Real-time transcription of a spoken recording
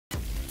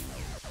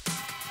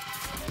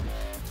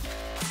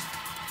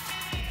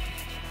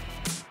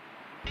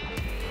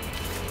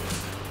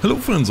Hello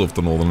friends of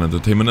the Northern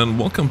Entertainment and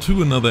welcome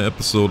to another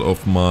episode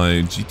of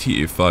my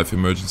GTA 5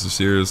 Emergency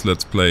Series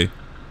Let's Play.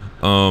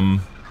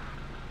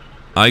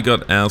 I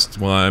got asked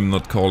why I'm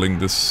not calling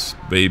this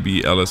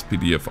baby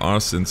LSPDFR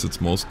since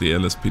it's mostly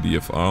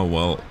LSPDFR.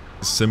 Well,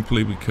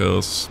 simply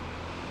because,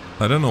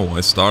 I don't know,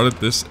 I started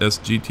this as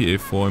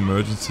GTA 4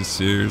 Emergency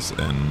Series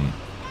and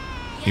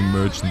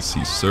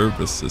Emergency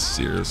Services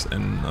Series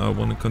and I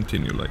want to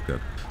continue like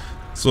that.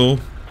 So,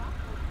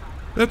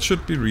 that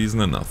should be reason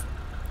enough.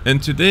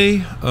 And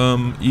today,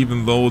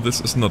 even though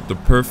this is not the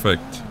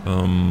perfect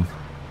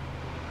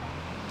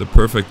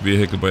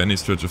vehicle by any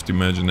stretch of the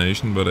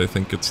imagination, but I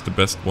think it's the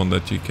best one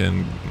that you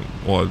can,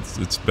 or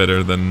it's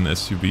better than an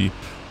SUV,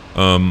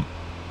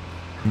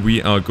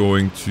 we are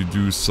going to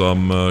do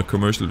some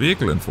commercial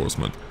vehicle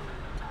enforcement.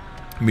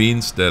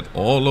 Means that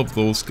all of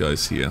those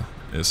guys here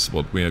is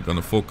what we are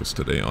gonna focus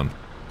today on.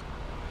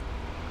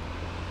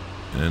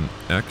 And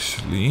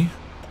actually,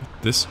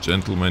 this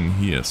gentleman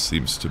here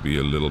seems to be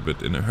a little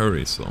bit in a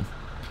hurry, so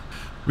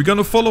we're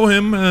gonna follow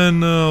him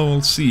and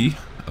we'll see.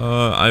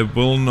 I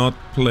will not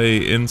play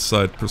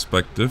inside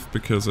perspective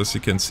because, as you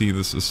can see,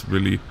 this is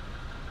really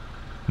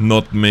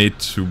not made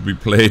to be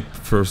played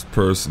first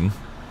person.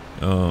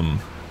 Oh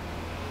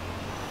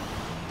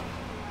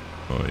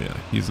yeah,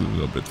 he's a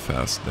little bit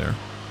fast there.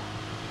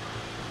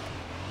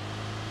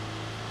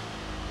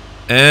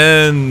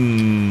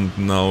 And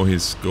now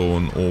he's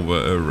going over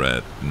a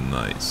red.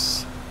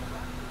 Nice.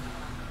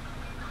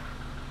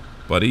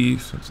 Buddy,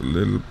 it's a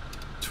little,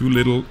 too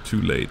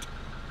late.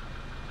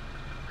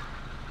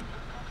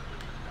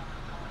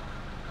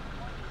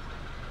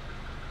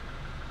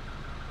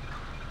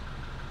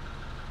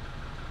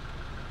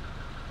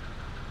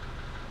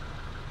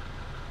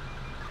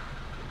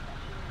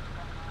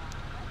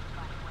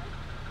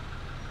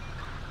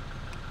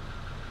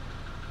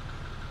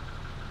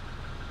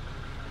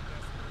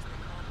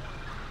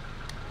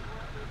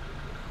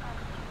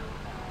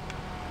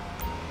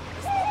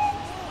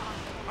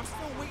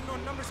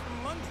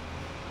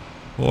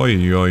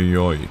 Oi, oi,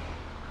 oi.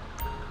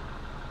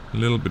 A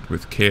little bit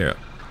with care.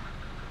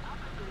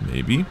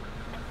 Maybe.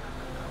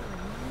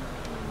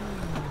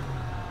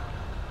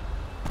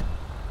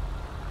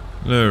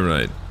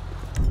 Alright.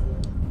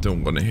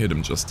 Don't want to hit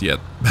him just yet.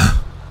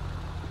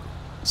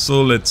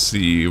 So let's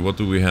see, what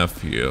do we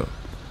have here?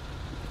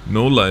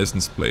 No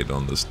license plate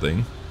on this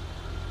thing.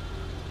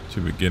 To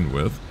begin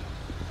with.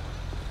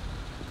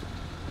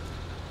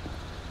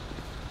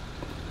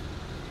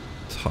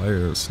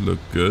 Tires look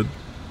good.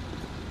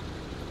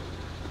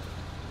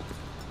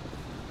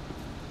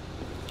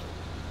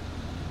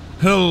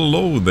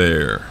 Hello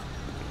there.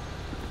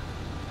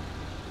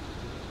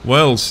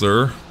 Well,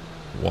 sir.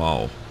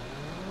 Wow.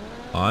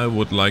 I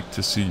would like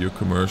to see your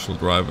commercial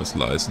driver's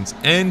license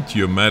and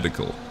your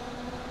medical.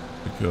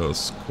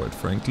 Because, quite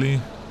frankly,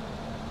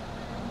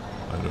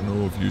 I don't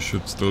know if you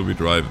should still be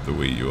driving the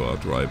way you are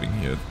driving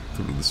here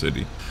through the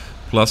city.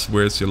 Plus,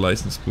 where's your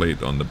license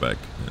plate on the back?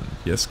 And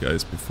yes,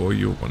 guys, before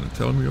you want to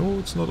tell me, oh,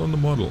 it's not on the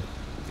model.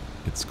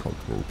 It's called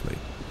roleplay.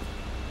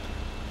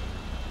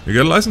 You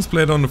got a license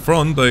plate on the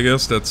front, I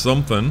guess that's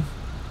something.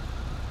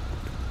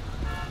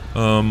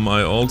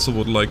 I also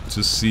would like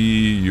to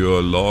see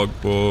your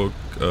logbook,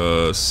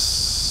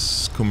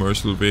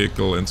 commercial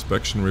vehicle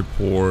inspection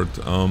report.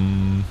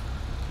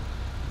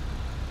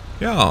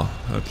 Yeah,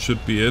 that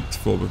should be it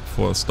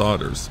for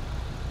starters.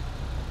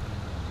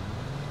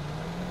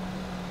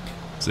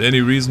 Is there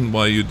any reason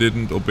why you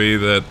didn't obey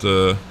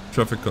that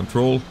traffic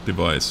control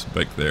device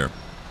back there?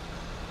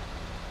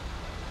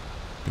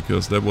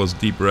 Because that was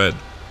deep red.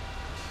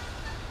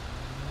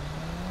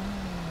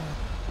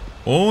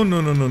 Oh, no,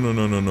 no, no, no,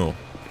 no, no, no.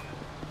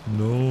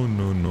 No,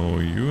 no, no.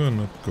 You are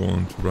not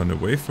going to run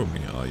away from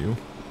me, are you?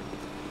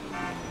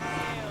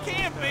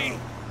 Can't be.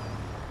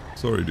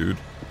 Sorry, dude.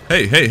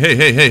 Hey, hey, hey,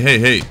 hey, hey, hey,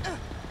 hey.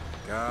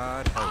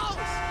 God help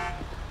us.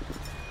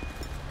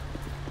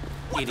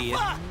 Idiot.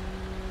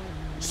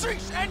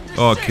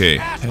 Okay,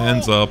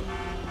 hands up.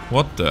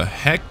 What the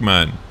heck,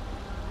 man?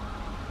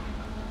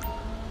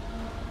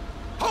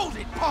 Hold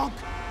it, punk.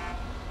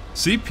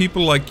 See,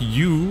 people like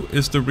you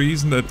is the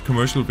reason that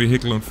commercial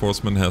vehicle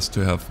enforcement has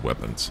to have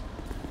weapons.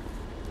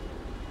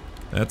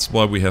 That's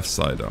why we have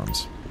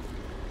sidearms.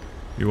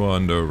 You are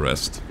under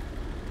arrest.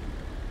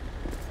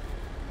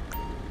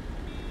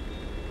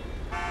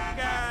 God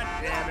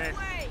damn it.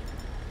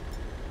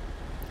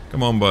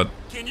 Come on, bud.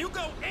 Can you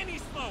go any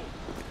slower?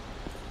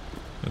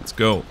 Let's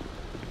go.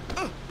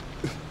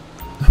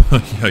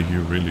 Yeah,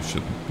 you really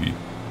shouldn't be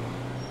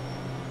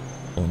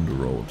on the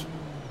road.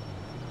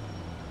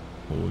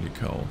 Holy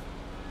cow.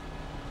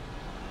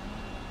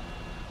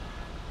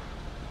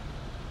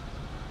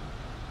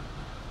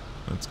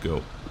 Let's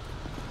go.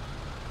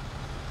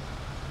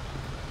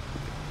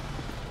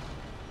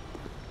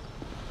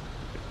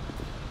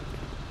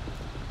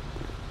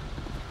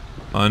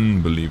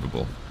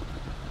 Unbelievable.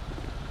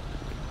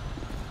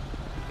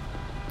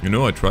 You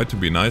know, I tried to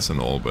be nice and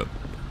all, but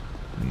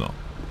no.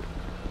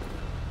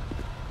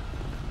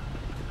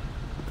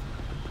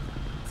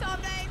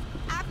 Some days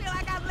I feel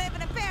like I'm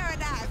living in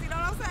paradise, you know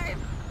what I'm saying?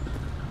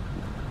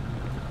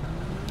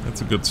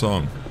 That's a good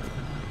song.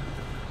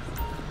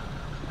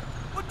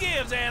 What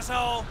gives,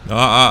 asshole?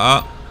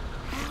 How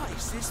How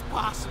is this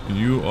possible?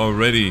 You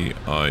already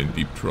are in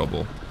deep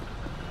trouble.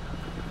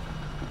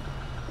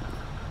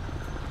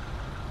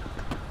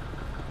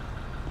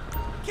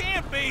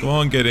 Can't be. Go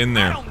on, get in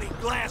I there. don't need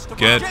glass to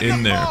Get burn.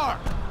 in there.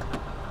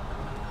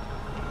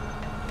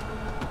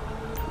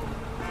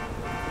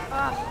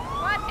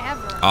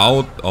 Whatever.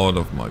 Out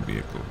of my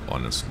vehicle.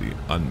 Honestly,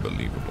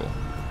 unbelievable.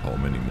 How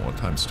many more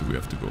times do we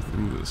have to go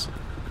through this?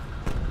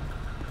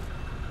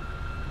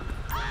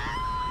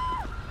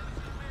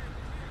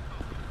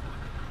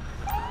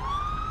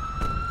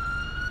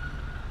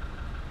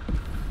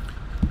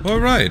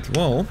 Alright,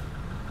 well.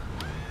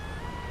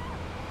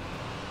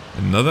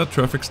 Another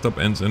traffic stop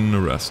ends in an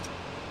arrest.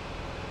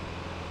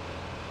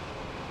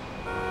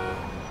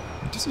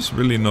 This is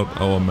really not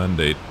our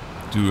mandate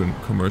doing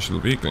commercial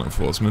vehicle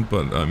enforcement,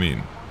 but I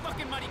mean,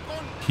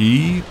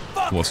 he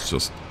was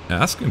just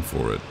asking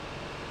for it.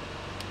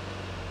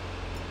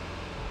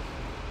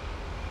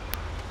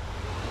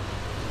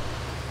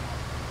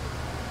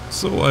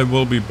 So I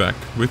will be back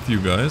with you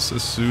guys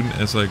as soon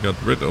as I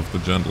got rid of the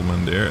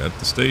gentleman there at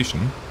the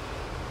station.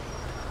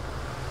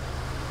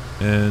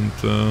 And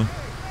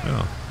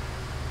yeah,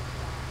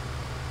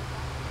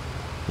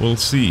 we'll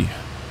see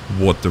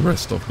what the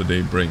rest of the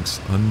day brings.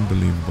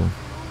 Unbelievable.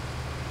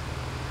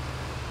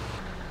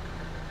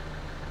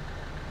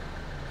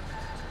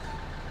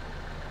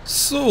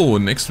 So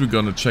next we're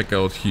gonna check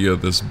out here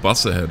this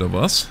bus ahead of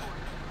us,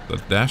 the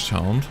Dash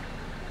Hound,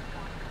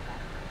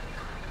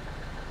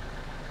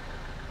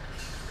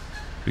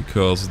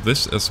 because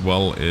this as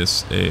well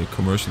is a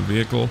commercial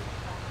vehicle.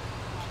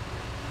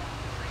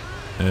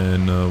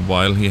 And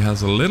while he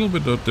has a little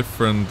bit of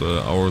different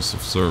hours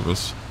of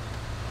service,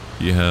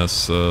 he has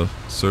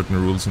certain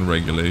rules and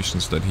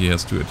regulations that he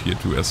has to adhere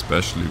to,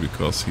 especially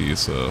because he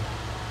is a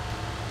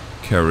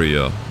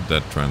carrier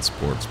that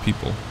transports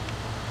people.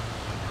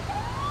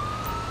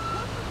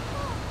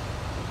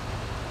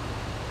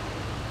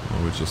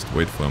 Now we just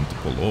wait for him to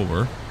pull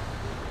over.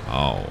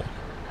 Ow.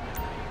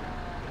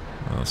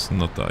 That's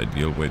not the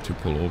ideal way to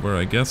pull over,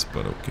 I guess,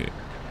 but okay.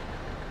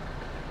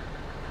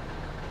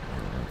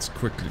 Let's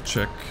quickly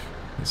check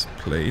his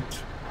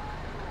plate.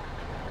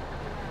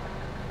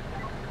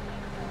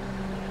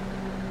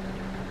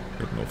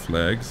 Got no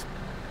flags.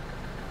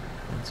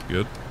 That's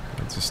good.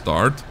 That's a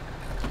start.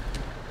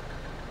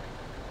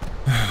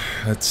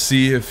 Let's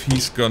see if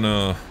he's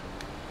gonna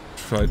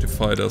try to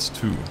fight us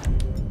too.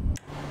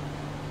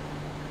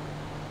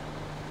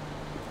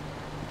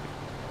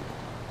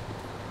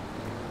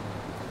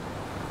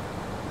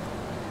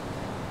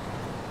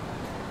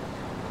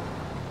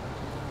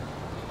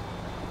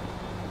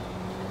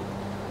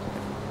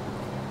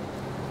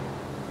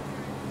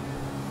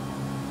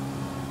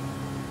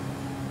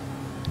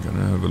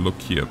 Gonna have a look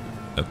here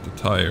at the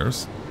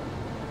tires.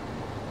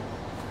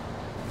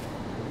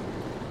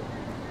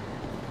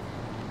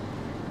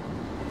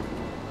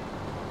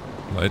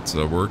 Lights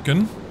are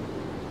working.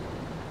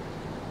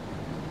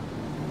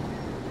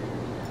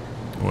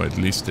 Or at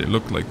least they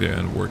look like they're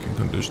in working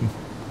condition.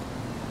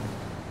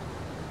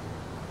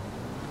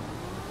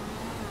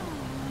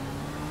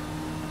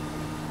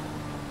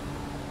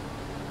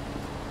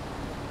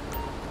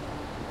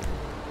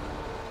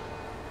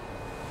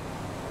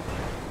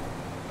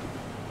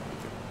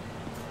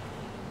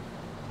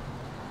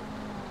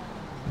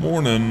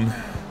 Morning,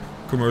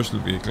 commercial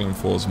vehicle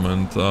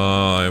enforcement.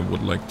 I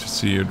would like to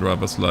see your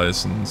driver's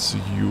license,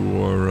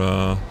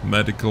 your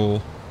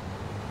medical,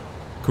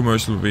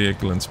 commercial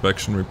vehicle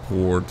inspection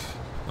report.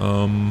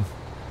 In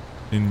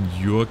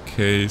your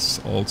case,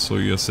 also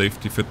your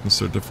safety fitness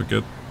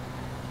certificate.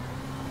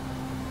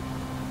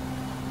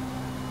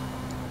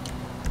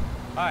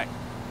 Hi.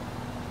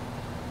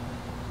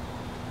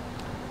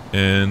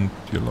 And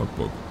your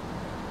logbook.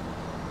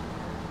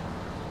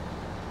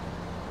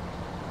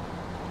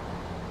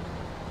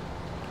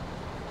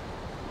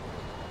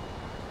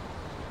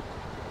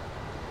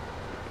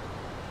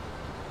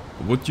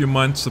 Would you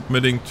mind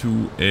submitting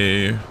to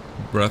a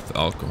breath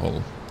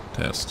alcohol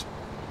test?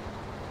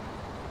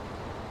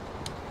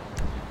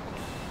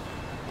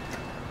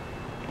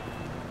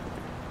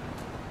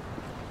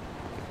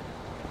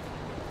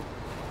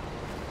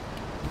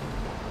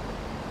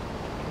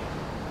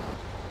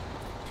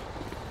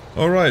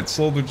 Alright,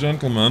 so the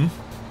gentleman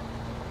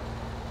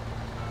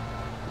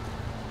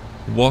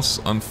was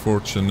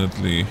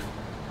unfortunately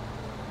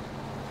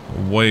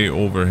way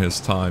over his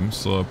time,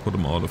 so I put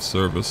him out of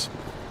service.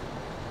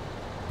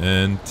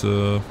 And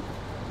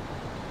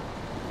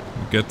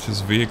get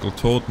his vehicle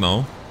towed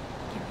now.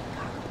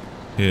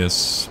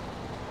 His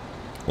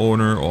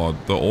owner, or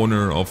the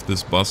owner of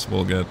this bus,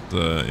 will get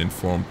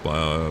informed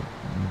by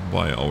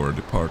our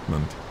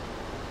department.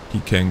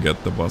 He can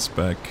get the bus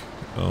back.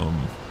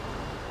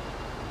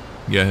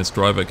 Yeah, his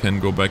driver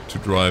can go back to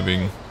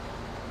driving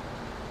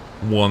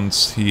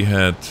once he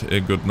had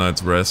a good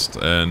night's rest,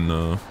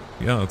 and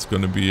yeah, it's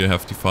gonna be a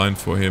hefty fine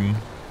for him,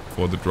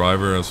 for the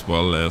driver as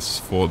well as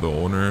for the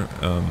owner.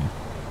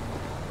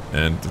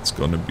 And it's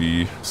gonna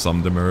be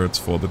some demerits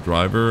for the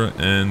driver,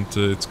 and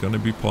it's gonna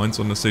be points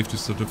on the safety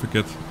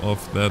certificate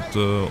of that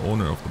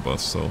owner of the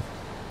bus. So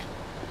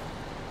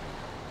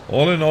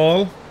all in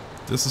all,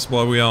 this is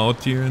why we are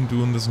out here and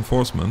doing this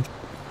enforcement.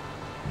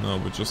 Now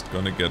we're just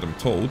gonna get him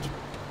towed.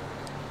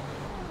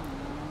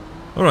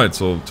 Alright,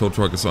 so tow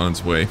truck is on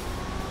its way.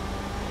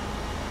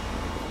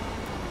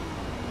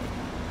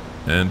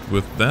 And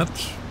with that,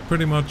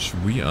 pretty much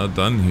we are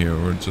done here.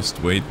 We're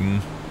just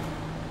waiting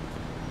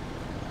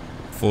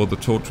for the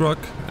tow truck,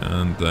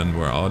 and then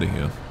we're out of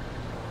here.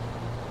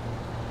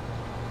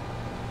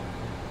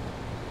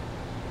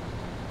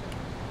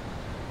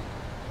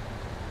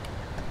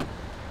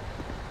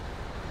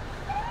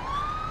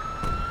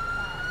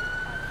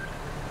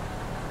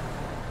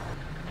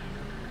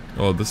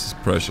 Oh, this is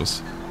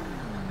precious.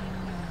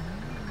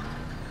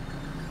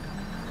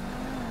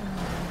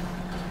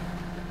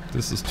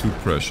 This is too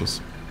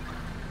precious.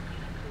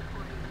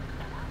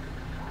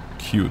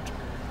 Cute.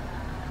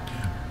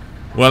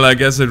 Well, I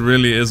guess it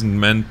really isn't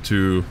meant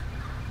to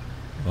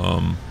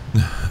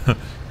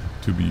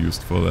to be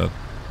used for that.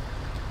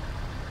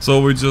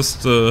 So we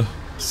just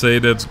say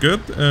that's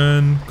good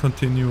and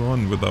continue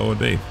on with our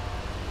day.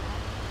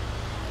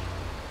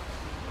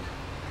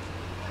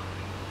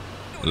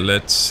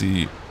 Let's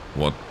see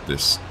what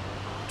this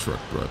truck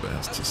driver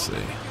has to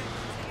say.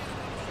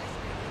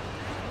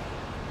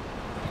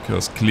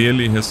 Because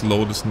clearly his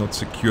load is not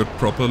secured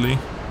properly.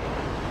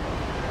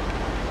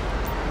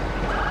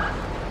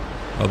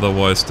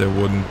 Otherwise there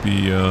wouldn't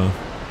be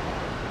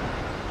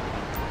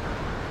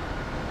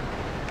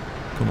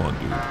come on,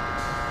 dude.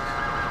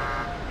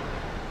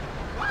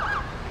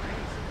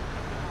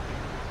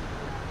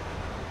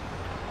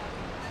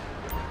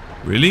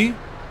 Really?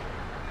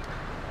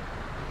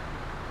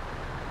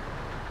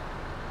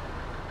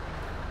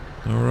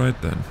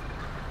 Alright then.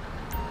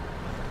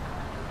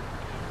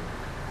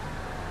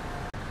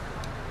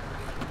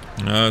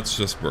 Let's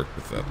just work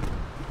with that.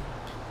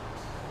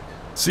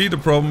 See, the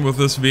problem with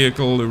this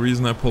vehicle, the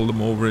reason I pulled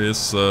him over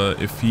is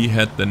if he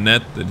had the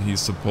net that he's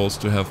supposed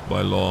to have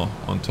by law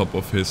on top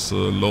of his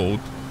load,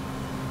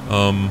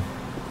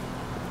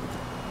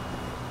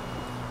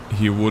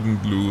 he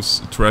wouldn't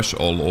lose trash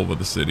all over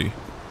the city.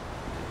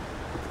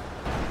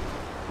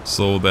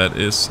 So that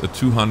is a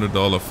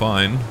 $200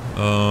 fine.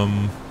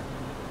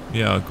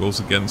 Yeah, it goes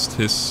against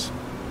his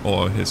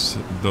or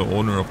the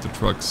owner of the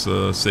truck's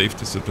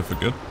safety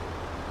certificate.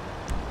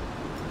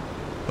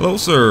 Hello,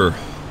 sir.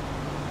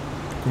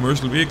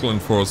 Commercial vehicle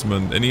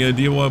enforcement. Any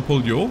idea why I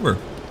pulled you over?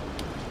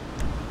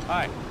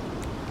 Hi.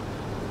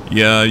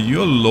 Yeah,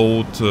 your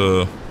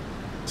load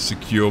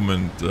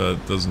securement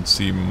doesn't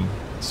seem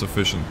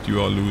sufficient.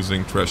 You are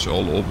losing trash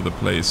all over the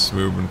place.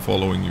 We've been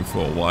following you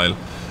for a while.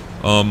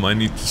 I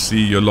need to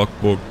see your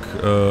logbook,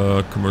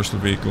 commercial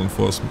vehicle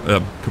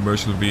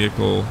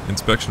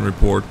inspection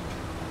report,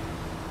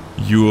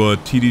 your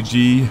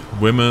TDG,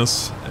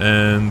 WIMAS,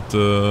 and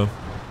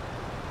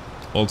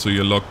also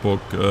your logbook,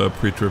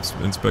 pre-trip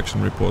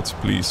inspection reports,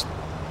 please.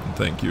 And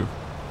thank you.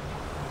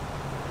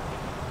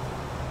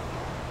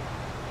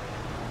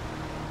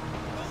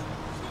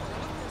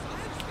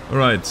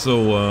 Alright,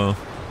 so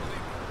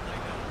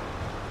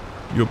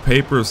your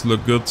papers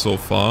look good so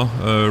far.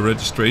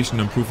 Registration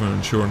and proof of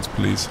insurance,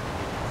 please.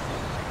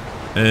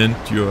 And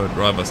your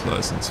driver's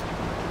license.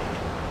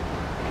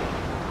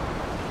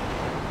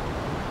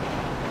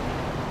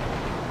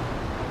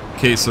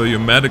 Okay, so your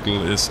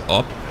medical is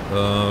up,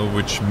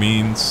 which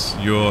means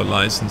your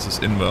license is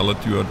invalid.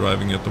 You are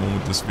driving at the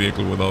moment this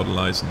vehicle without a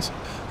license.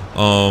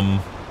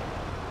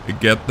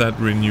 Get that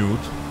renewed.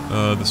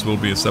 This will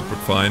be a separate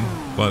fine,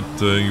 but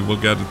you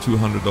will get a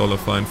 $200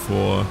 fine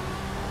for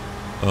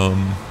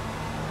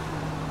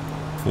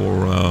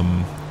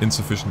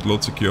insufficient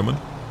load securement.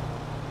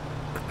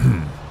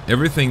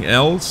 Everything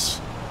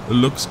else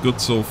looks good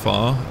so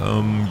far.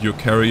 Your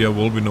carrier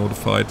will be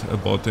notified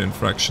about the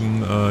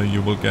infraction.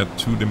 You will get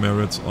 2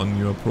 demerits on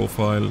your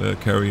profile.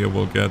 Carrier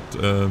will get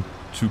 2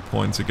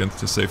 points against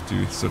the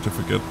safety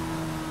certificate.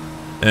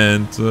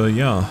 And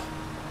yeah,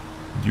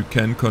 you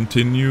can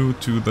continue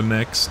to the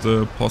next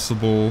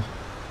possible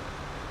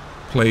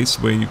place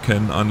where you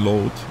can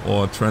unload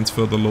or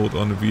transfer the load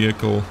on a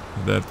vehicle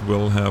that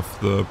will have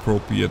the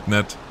appropriate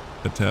net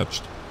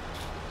attached.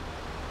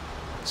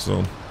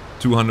 So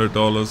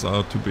 $200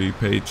 are to be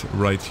paid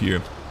right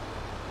here.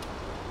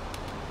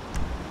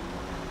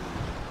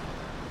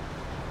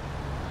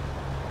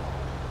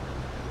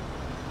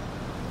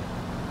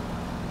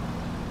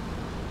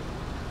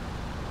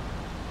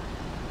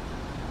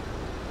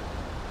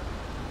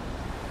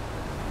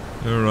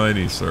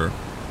 Alrighty, sir.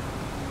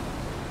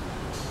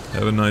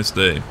 Have a nice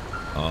day.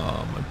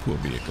 Ah, my poor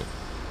vehicle.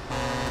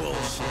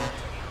 Bullshit.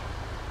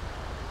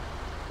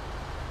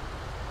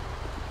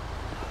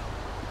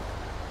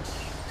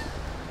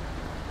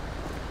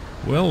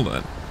 Well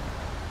then.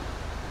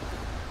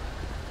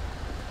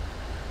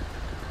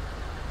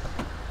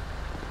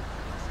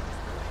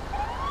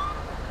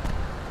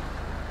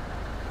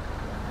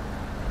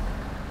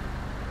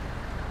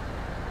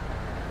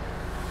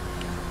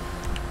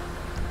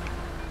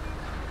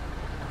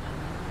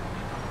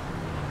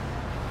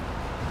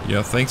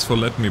 Yeah, thanks for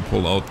letting me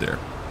pull out there.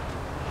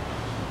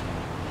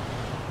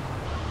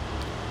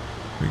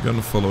 We're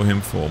gonna follow him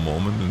for a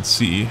moment and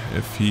see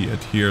if he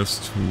adheres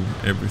to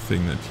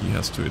everything that he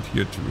has to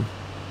adhere to.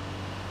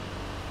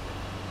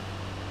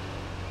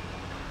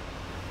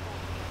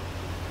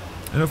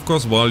 And of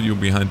course, while you're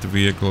behind the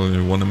vehicle,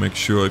 you want to make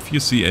sure if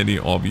you see any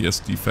obvious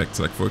defects,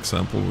 like for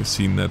example, we've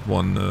seen that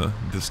one,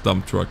 this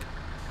dump truck.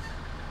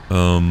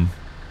 Okay.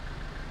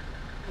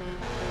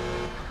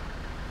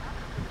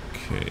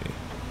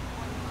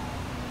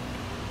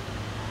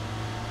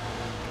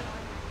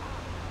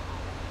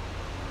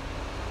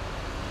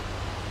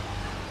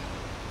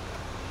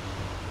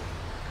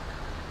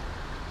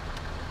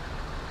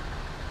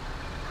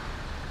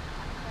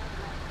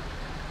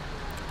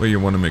 But you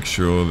want to make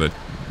sure that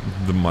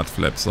the mud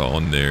flaps are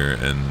on there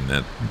and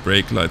that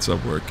brake lights are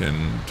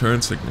working,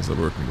 turn signals are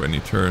working when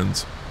he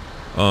turns.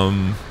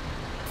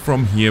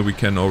 From here we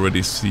can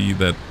already see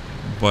that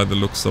by the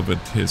looks of it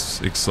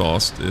his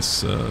exhaust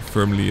is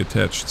firmly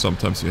attached.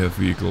 Sometimes you have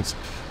vehicles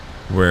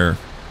where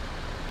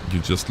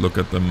you just look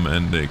at them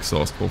and the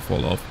exhaust will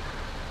fall off.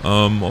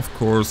 Of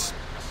course,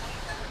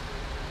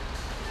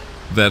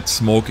 that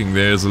smoking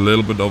there is a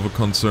little bit of a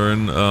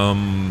concern,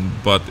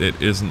 but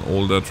it is an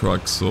older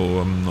truck, so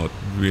I'm not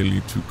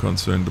really too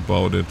concerned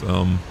about it.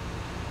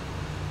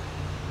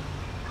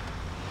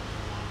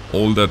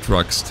 Older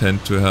trucks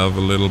tend to have a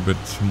little bit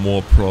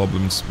more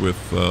problems with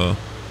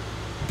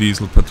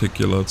diesel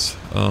particulates.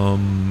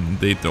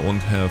 They don't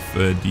have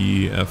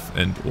DEF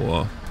and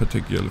or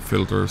particulate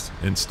filters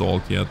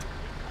installed yet.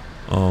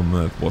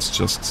 It was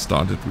just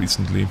started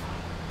recently.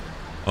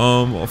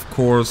 Of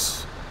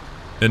course,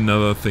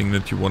 another thing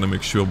that you want to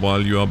make sure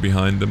while you are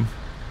behind them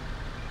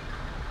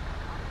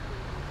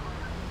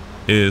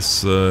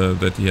is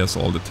that he has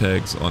all the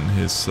tags on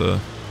his...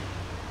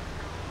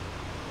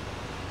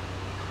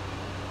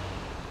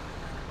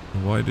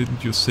 Why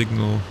didn't you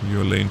signal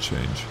your lane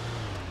change?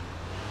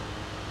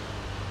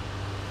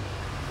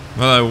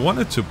 Well, I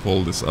wanted to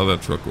pull this other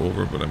truck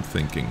over, but I'm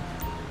thinking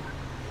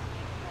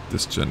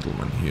this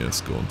gentleman here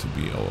is going to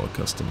be our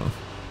customer.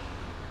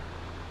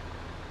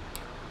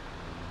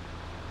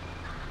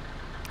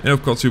 And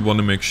of course you want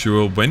to make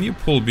sure when you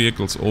pull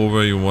vehicles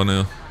over, you want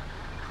to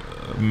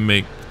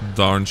make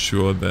darn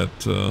sure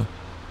that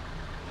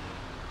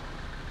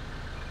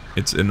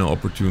it's in an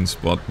opportune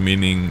spot,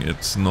 meaning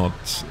it's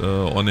not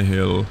on a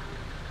hill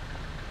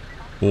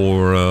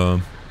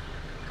or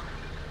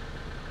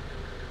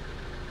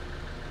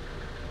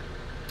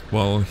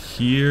well,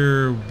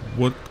 here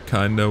would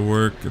kinda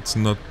work. It's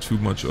not too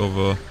much of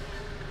a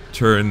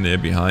turn there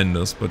behind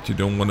us, but you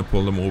don't want to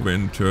pull them over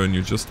in turn.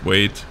 You just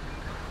wait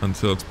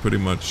until it's pretty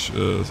much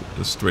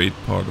a straight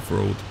part of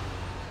road.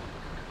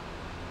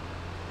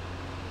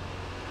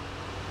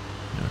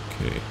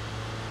 Okay.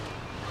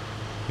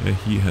 Yeah,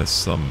 he has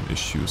some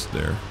issues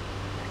there.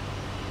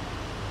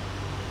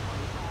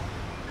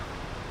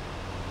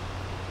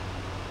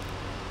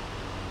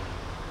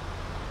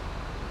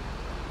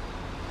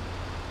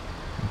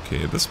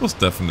 Okay, this was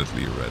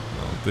definitely red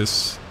now.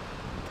 This...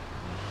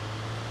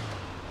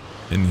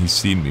 And he's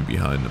seen me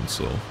behind him,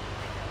 so...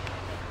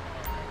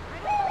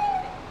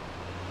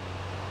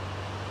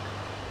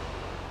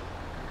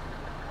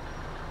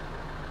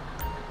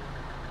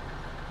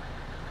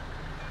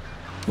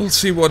 We'll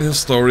see what his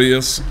story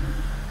is.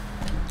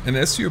 And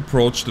as you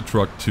approach the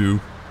truck too,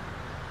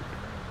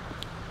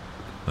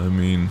 I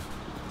mean,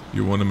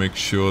 you want to make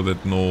sure that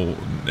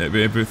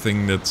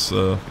everything that's,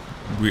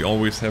 we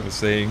always have a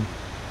saying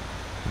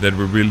that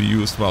we really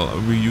use, well,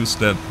 we use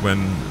that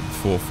when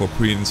for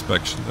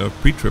pre-inspection,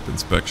 pre-trip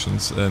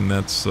inspections, and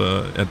that's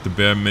at the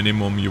bare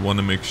minimum. You want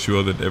to make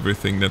sure that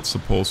everything that's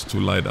supposed to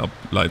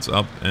lights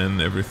up,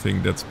 and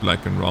everything that's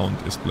black and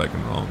round is black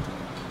and round.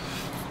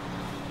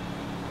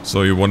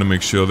 So you want to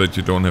make sure that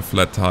you don't have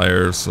flat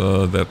tires,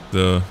 that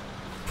the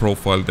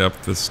profile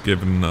depth is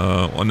given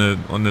on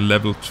a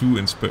level 2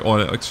 inspection, or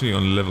actually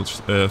on a level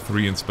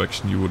 3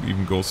 inspection. You would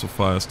even go so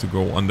far as to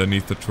go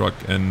underneath the truck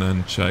and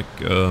then check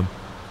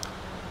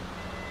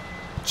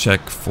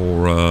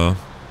for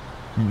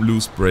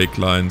loose brake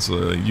lines.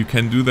 You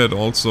can do that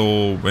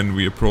also when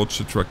we approach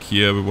the truck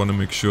here. We want to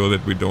make sure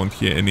that we don't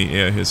hear any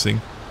air hissing.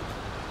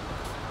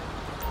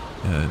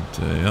 And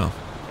yeah.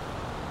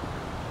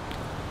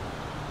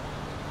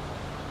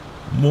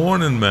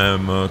 Morning,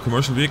 ma'am.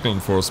 Commercial vehicle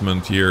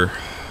enforcement here.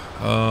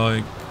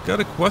 I got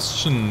a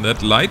question.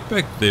 That light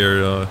back there,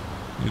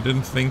 you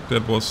didn't think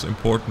that was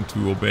important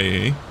to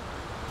obey, eh?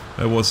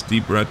 That was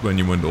deep red when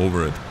you went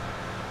over it.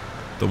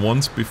 The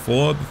ones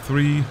before the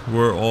 3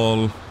 were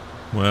all,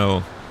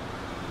 well,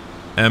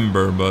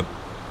 amber, but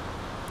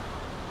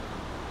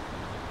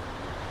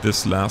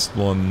this last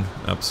one,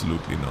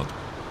 absolutely not.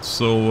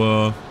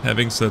 So,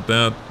 having said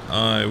that,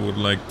 I would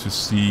like to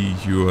see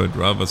your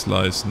driver's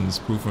license,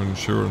 proof of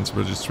insurance,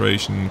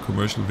 registration,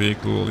 commercial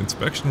vehicle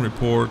inspection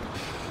report,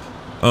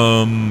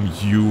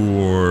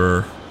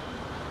 your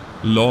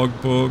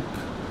logbook,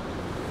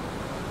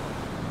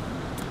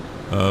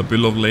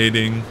 bill of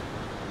lading,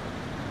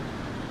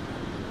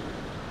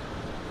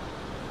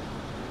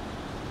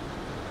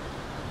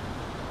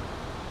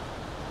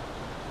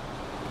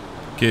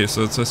 Okay,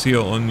 so it says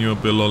here on your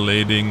bill of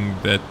lading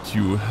that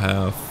you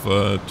have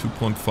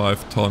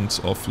 2.5 tons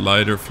of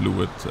lighter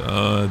fluid.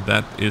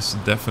 That is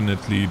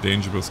definitely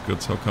dangerous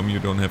goods. How come you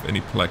don't have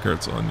any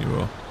placards on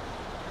your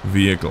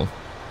vehicle?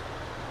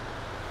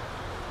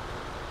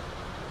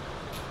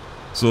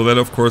 So that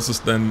of course is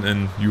then,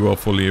 and you are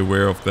fully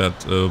aware of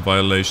that,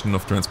 violation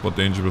of Transport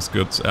Dangerous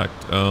Goods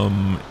Act.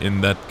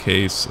 In that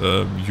case,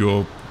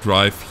 your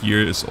drive here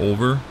is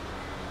over.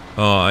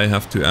 I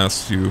have to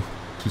ask you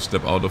to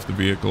step out of the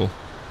vehicle.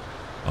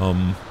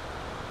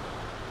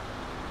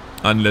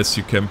 Unless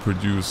you can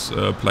produce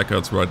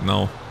placards right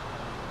now.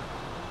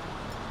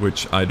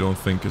 Which I don't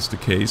think is the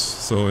case.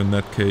 So in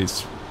that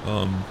case,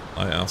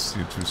 I ask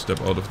you to step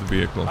out of the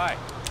vehicle. Hi.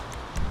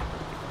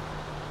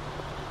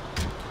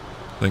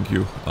 Thank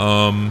you.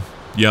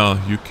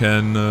 Yeah, you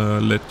can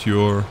let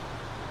your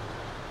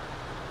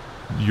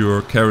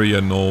carrier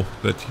know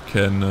that he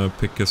can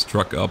pick his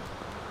truck up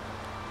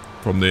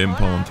from the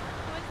impound.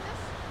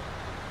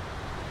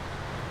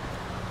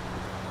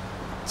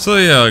 So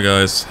yeah,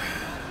 guys,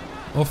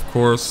 of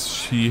course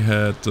she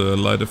had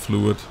lighter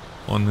fluid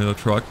on her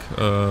truck.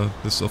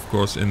 This of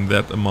course in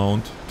that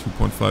amount,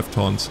 2.5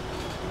 tons.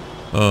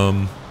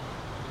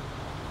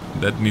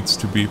 That needs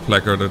to be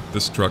placarded.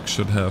 This truck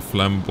should have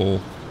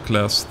flammable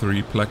Class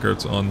 3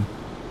 placards on.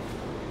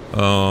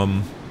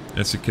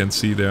 As you can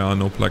see, there are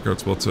no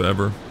placards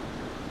whatsoever.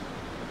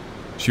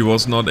 She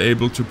was not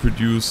able to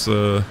produce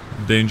a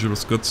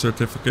dangerous goods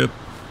certificate,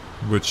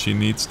 which she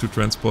needs to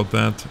transport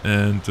that,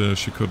 and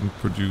she couldn't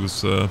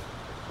produce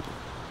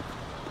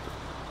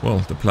well,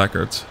 the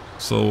placards.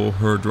 So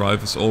her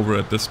drive is over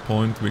at this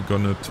point. We're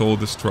gonna tow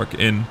this truck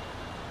in.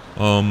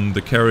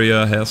 The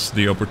carrier has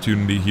the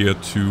opportunity here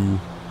to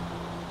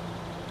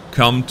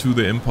come to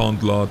the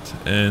impound lot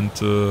and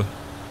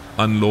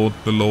unload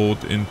the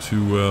load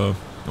into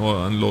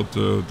or unload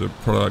the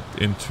product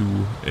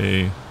into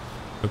a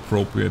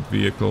appropriate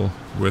vehicle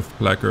with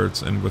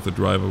placards and with a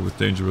driver with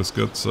dangerous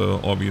goods.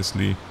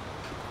 Obviously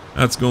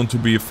that's going to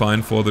be a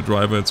fine for the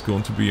driver. It's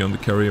going to be on the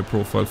carrier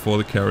profile for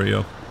the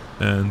carrier,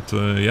 and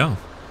yeah,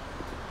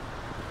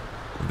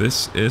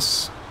 this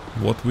is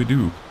what we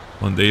do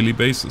on a daily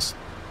basis.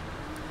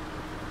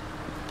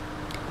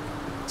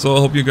 So I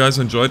hope you guys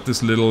enjoyed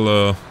this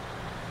little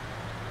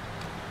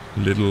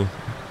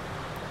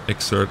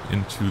excerpt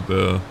into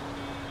the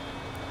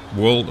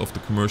world of the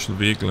commercial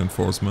vehicle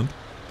enforcement.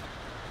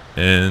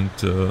 And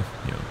yeah,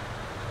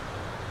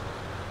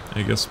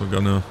 I guess we're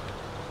gonna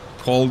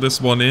call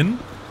this one in.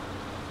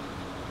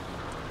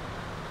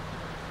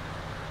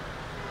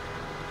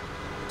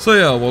 So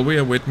yeah, while we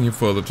are waiting here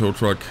for the tow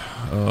truck,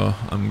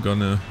 I'm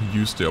gonna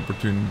use the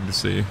opportunity to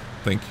say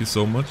thank you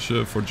so much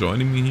for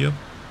joining me here.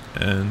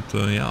 And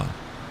yeah,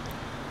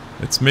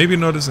 it's maybe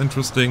not as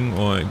interesting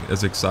or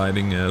as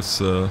exciting as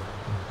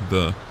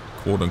the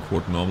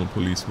quote-unquote normal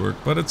police work,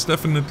 but it's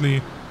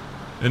definitely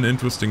an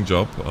interesting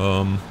job.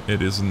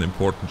 It is an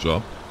important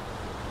job.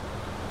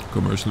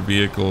 Commercial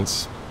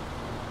vehicles,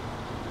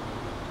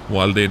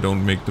 while they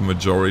don't make the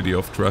majority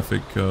of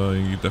traffic,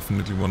 you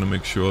definitely want to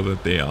make sure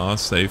that they are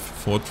safe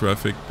for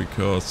traffic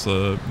because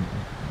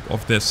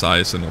of their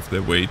size and of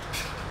their weight.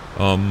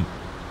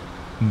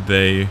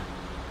 They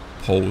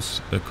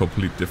pose a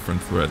completely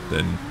different threat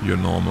than your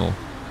normal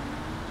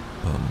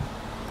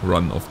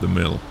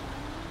run-of-the-mill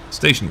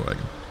station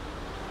wagon.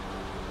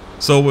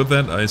 So with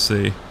that, I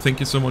say thank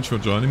you so much for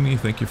joining me,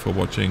 thank you for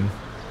watching,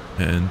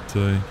 and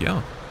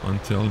yeah,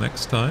 until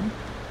next time.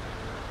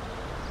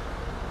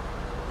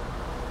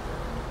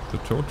 The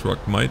tow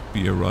truck might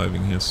be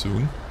arriving here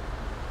soon.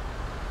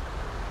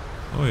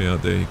 Oh yeah,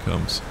 there he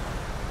comes.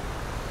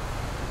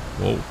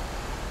 Whoa.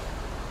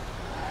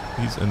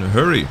 He's in a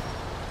hurry.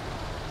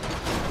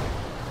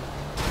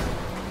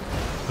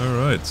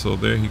 Alright, so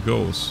there he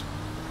goes.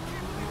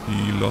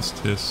 He lost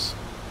his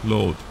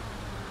load.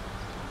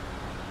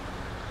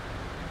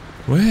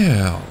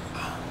 Well,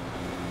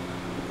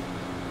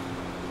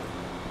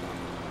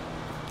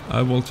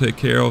 I will take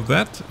care of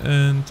that,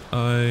 and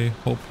I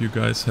hope you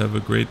guys have a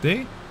great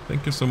day.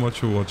 Thank you so much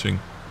for watching,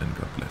 and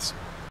God bless.